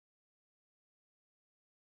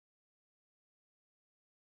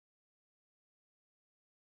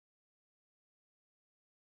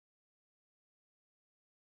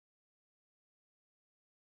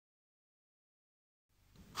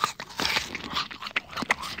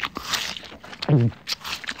I'm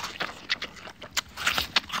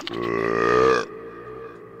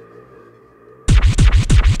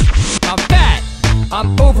fat,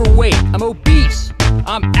 I'm overweight, I'm obese,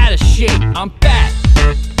 I'm out of shape, I'm fat,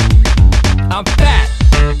 I'm fat,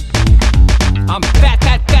 I'm fat,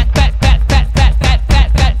 fat, fat, fat, fat, fat, fat, fat, fat,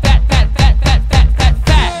 fat, fat, fat, fat, fat, fat, fat,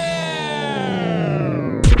 fat.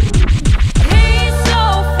 He's so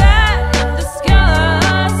fat and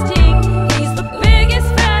disgusting. He's the biggest,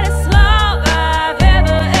 fattest slob I've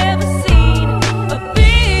ever seen. A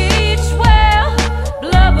beach whale,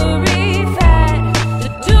 blubbery fat. The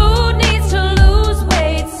dude needs to lose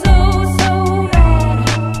weight so bad.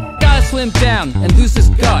 Gotta slim down and lose this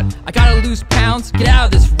gut. I gotta lose pounds, get out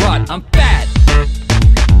of this rut. I'm fat,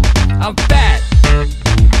 I'm fat,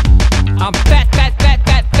 I'm fat, fat, fat,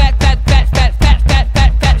 fat, fat, fat, fat, fat, fat, fat,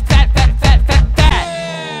 fat, fat, fat, fat, fat, fat, fat.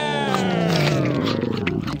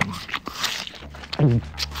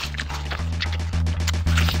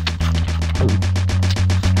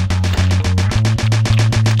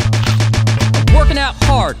 I'm working out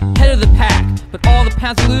hard, head of the pack, but all the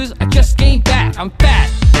pounds I lose, I just gain back. I'm fat,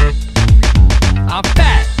 I'm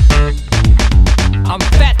fat, I'm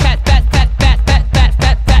fat, fat, fat, fat, fat, fat, fat,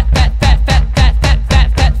 fat, fat, fat, fat, fat, fat, fat, fat,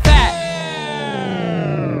 fat, fat.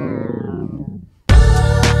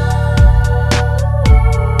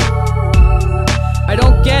 I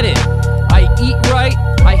don't get it. I eat right,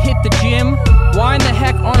 I hit the gym. Why in the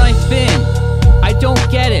heck aren't I thin? I don't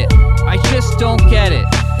get it. I just don't get it.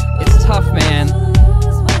 It's tough, man.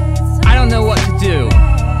 I don't know what to do.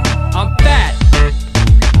 I'm fat.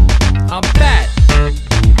 I'm fat.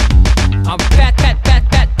 I'm fat, fat, fat,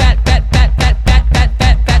 fat, fat, fat, fat, fat, fat, fat,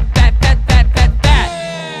 fat, fat, fat, fat, fat, fat, fat.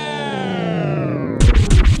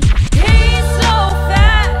 He's so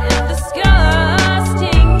fat and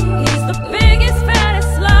disgusting. He's the biggest, fattest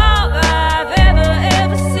slob I've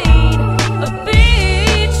ever seen. A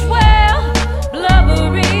beach whale,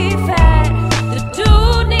 blubbery fat. The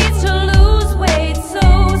dude needs to lose weight so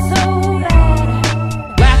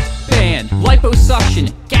bad. Lap band, liposuction,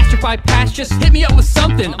 gastric bypass, just hit me up with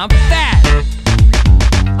something. I'm fat.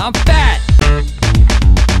 I'm fat.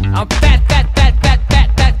 I'm fat, fat, fat, fat, fat,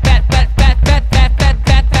 fat, fat, fat, fat, fat, fat, fat,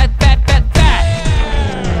 fat, fat, fat, fat, fat.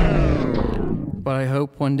 But I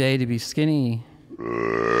hope one day to be skinny.